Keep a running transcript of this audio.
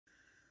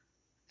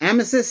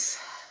Nemesis,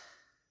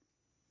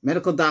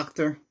 medical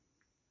doctor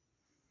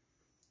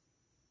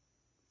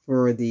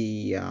for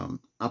the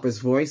Opera's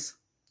Voice,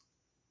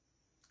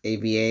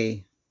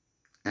 AVA,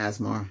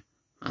 Asmar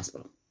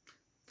Hospital.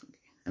 Okay,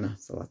 I know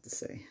that's a lot to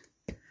say.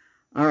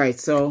 All right,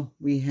 so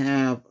we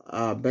have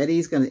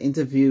Betty's going to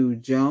interview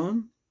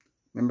Joan.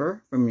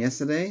 Remember from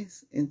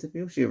yesterday's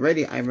interview?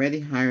 I already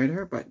hired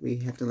her, but we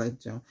have to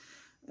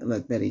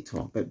let Betty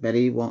talk. But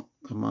Betty won't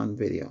come on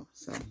video,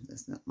 so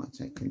there's not much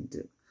I can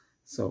do.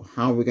 So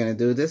how we're going to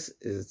do this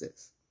is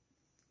this.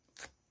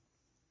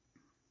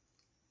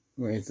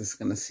 We're just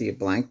going to see a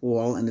blank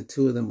wall, and the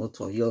two of them will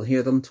talk. You'll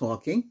hear them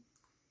talking.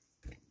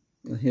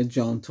 You'll hear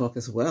Joan talk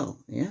as well.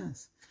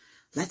 Yes.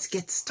 Let's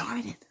get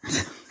started.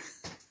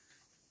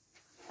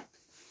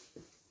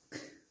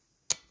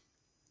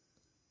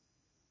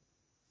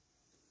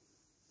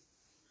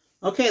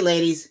 Okay,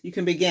 ladies, you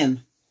can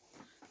begin.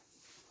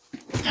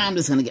 I'm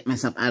just going to get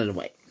myself out of the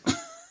way.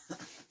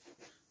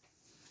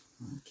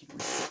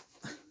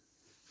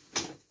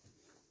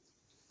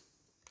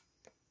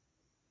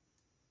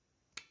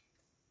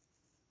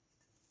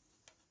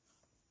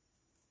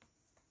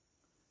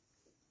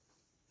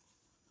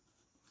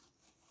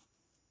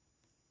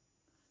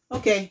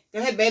 Okay, go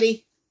ahead,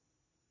 Betty.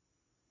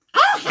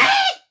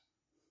 Okay!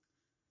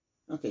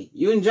 Okay,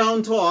 you and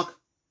Joan talk.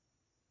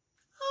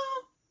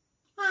 Oh,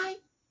 hi.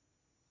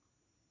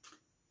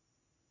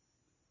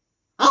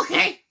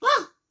 Okay,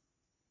 well,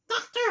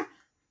 Dr.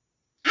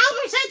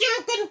 Albert said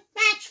you're a good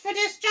match for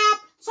this job,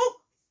 so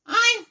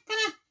I'm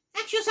gonna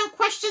ask you some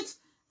questions.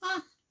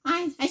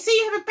 I see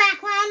you have a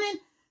background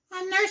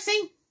in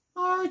nursing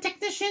or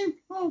technician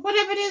or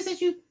whatever it is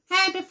that you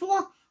had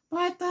before,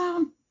 but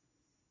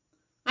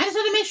I just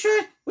want to make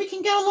sure we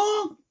can get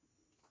along.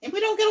 If we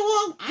don't get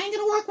along, I ain't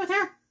gonna work with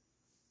her.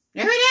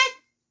 You heard that?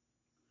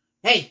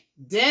 Hey,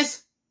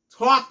 just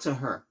talk to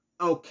her,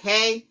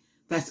 okay?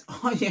 That's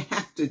all you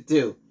have to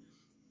do.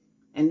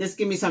 And just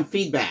give me some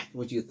feedback,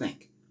 what you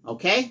think,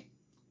 okay?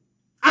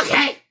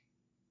 Okay!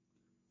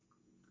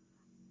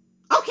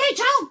 Okay,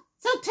 Joan,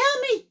 so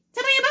tell me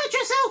about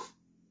yourself.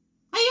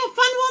 Are you a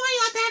fun woman?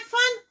 You like to have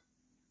fun?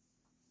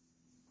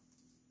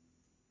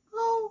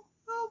 Oh,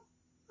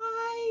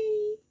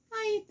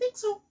 I think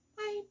so.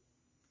 I'm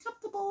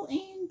comfortable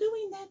in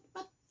doing that,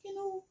 but, you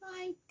know,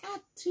 I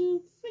got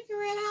to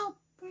figure it out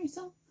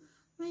myself.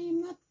 I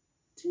am not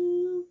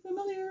too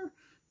familiar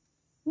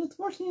with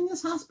working in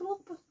this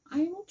hospital, but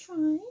I will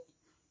try.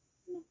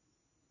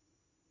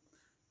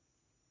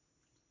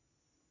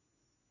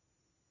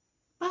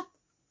 But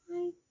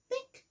I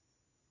think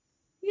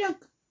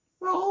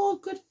we're all a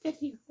good fit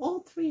here, all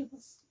three of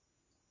us.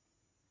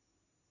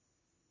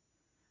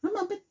 I'm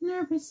a bit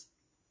nervous.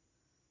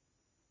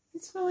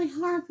 It's really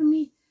hard for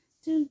me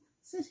to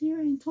sit here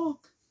and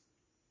talk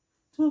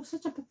to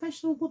such a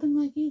professional woman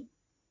like you,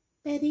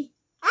 Betty.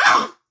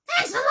 Oh,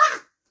 thanks a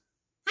lot.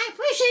 I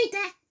appreciate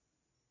that.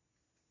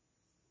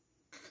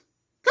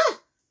 Good.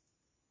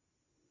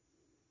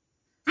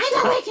 I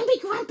know I can be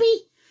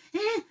grumpy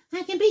and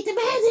I can be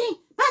demanding,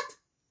 but,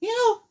 you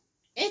know,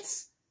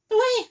 it's the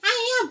way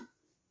I am.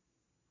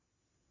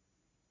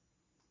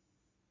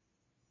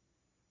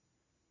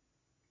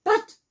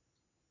 But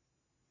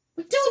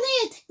we do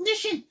need a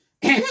technician,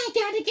 and I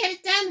gotta get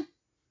it done.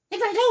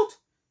 If I don't,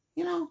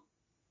 you know,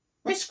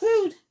 we're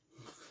screwed.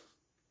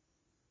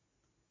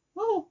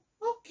 Oh,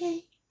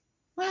 okay.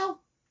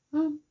 Well,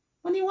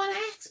 what do you want to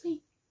ask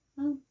me?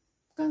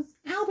 Because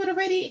Albert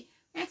already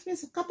asked me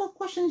a couple of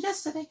questions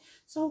yesterday.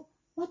 So,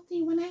 what do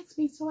you want to ask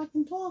me so I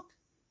can talk?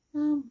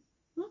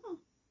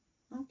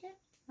 Okay.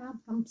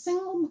 I'm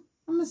single.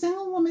 I'm a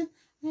single woman.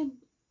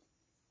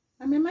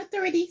 I'm in my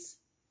 30s.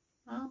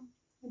 I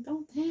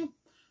don't have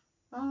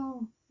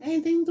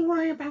anything to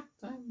worry about.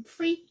 I'm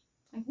free.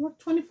 I can work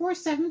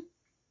 24/7.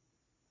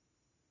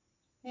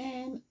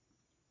 And,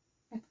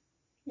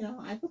 you know,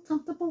 I feel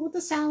comfortable with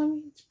the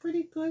salary. It's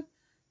pretty good.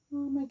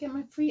 I get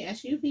my free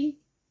SUV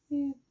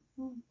and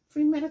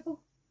free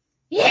medical.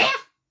 Yeah!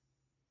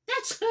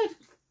 That's good.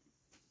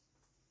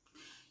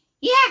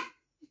 Yeah!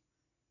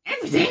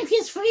 Everything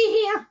is free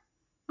here.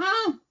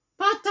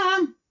 But,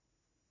 I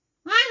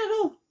don't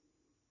know.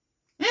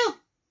 Well,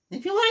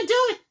 if you want to do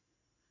it,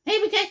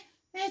 maybe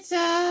it's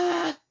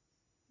a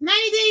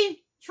 90-day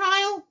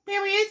trial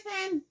period,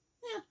 and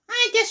yeah,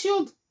 I guess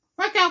you'll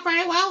work out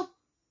very well.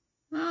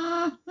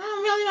 I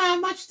don't really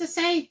have much to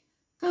say,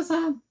 because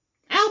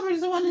Albert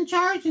is the one in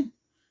charge, and,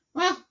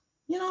 well,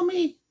 you know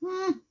me,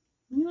 you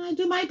know, I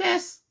do my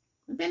best.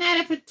 I've been at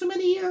it for too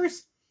many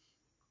years.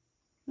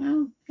 You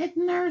know, head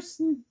nurse,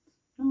 and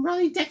I'm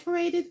really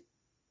decorated.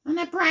 I'm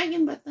not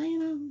bragging, but, you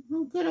know,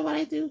 I'm good at what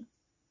I do.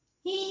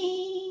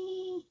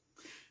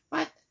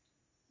 But,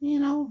 you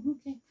know,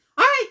 okay.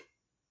 All right.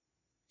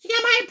 She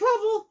got my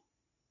approval.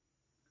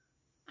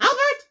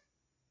 Albert?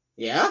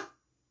 Yeah?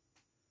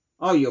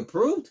 Oh, you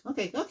approved?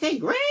 Okay,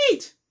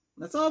 great.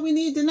 That's all we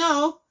need to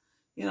know.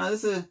 You know,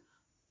 this is a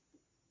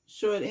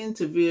short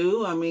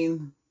interview. I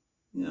mean,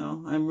 you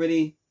know, I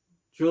really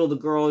drilled the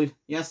girl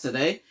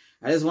yesterday.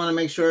 I just want to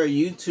make sure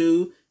you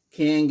two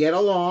can get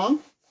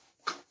along.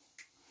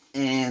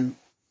 and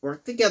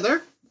work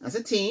together as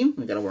a team.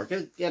 We got to work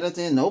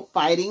together. No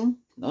fighting,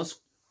 no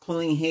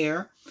pulling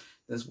hair.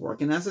 Just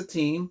working as a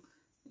team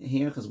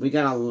here, because we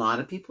got a lot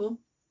of people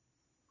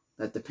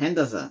that depend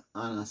on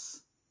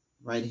us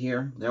right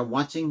here. They're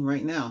watching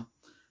right now.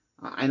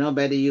 I know,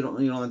 Betty, you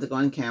don't have to go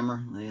on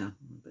camera. Yeah,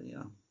 but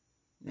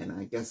and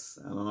I guess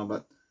I don't know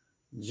about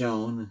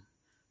Joan.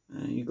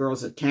 You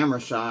girls are camera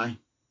shy.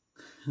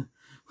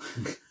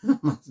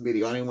 Must be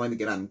the only one to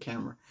get on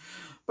camera.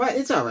 But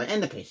it's all right.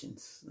 And the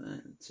patients,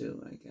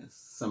 too, I guess.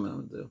 Some of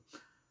them do.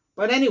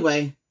 But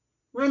anyway,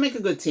 we're going to make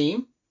a good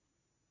team.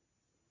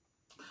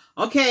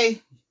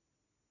 Okay.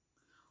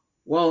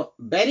 Well,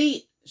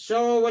 Betty,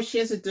 show her what she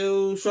has to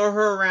do. Show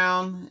her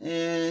around.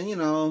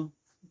 And,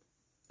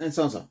 and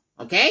so.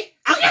 Okay?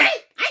 Okay! I get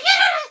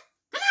it!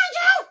 Come on,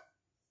 Joe!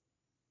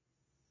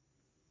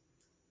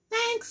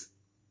 Thanks.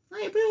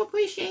 I do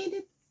appreciate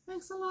it.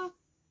 Thanks a lot.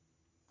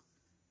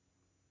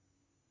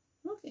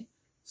 Okay.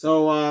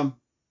 So,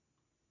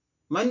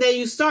 Monday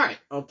you start,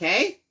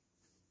 okay?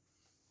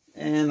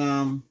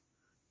 And,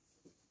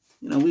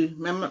 we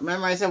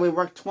remember I said we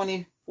work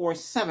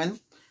 24/7.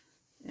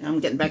 I'm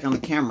getting back on the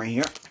camera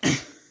here.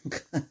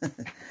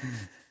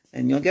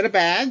 And you'll get a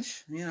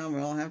badge. We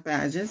all have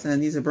badges.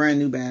 And these are brand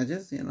new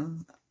badges, we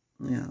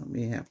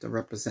have to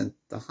represent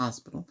the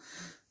hospital.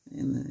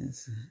 And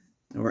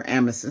we're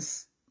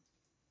amethyst.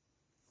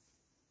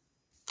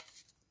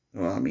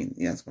 Well, I mean,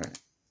 yes, we're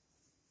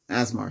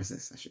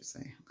asmarsis, I should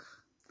say.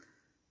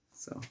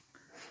 So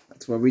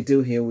that's what we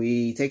do here.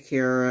 We take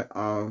care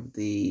of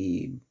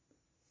the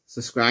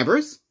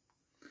subscribers.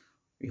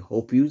 We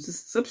hope you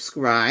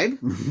subscribe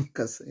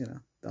because,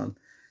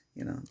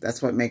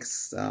 that's what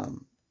makes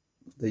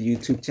the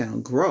YouTube channel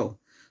grow,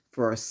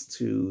 for us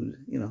to,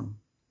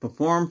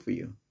 perform for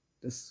you.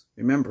 Just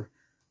remember,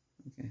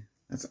 okay,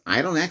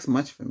 I don't ask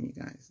much from you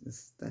guys.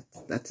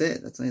 That's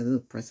it. That's all you do.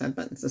 Press that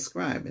button,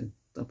 subscribe, and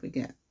don't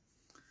forget.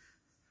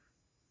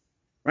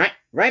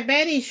 Right,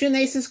 Betty? Shouldn't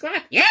they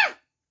subscribe? Yeah!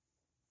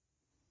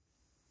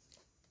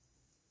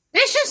 They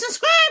should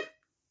subscribe!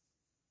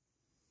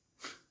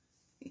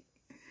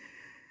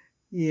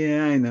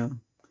 Yeah, I know.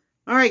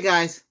 All right,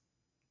 guys.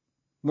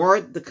 More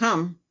to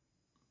come.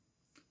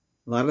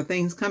 A lot of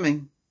things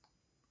coming.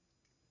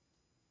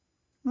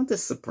 I'll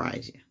just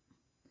surprise you.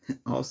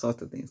 All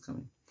sorts of things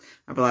coming.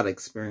 I have a lot of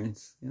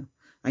experience.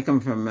 I come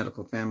from a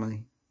medical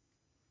family.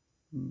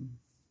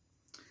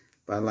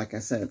 But like I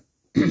said,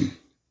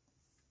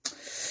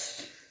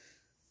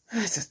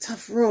 it's a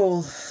tough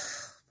role.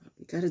 But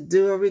we got to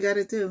do what we got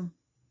to do.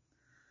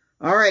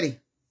 Alrighty.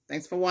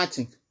 Thanks for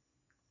watching.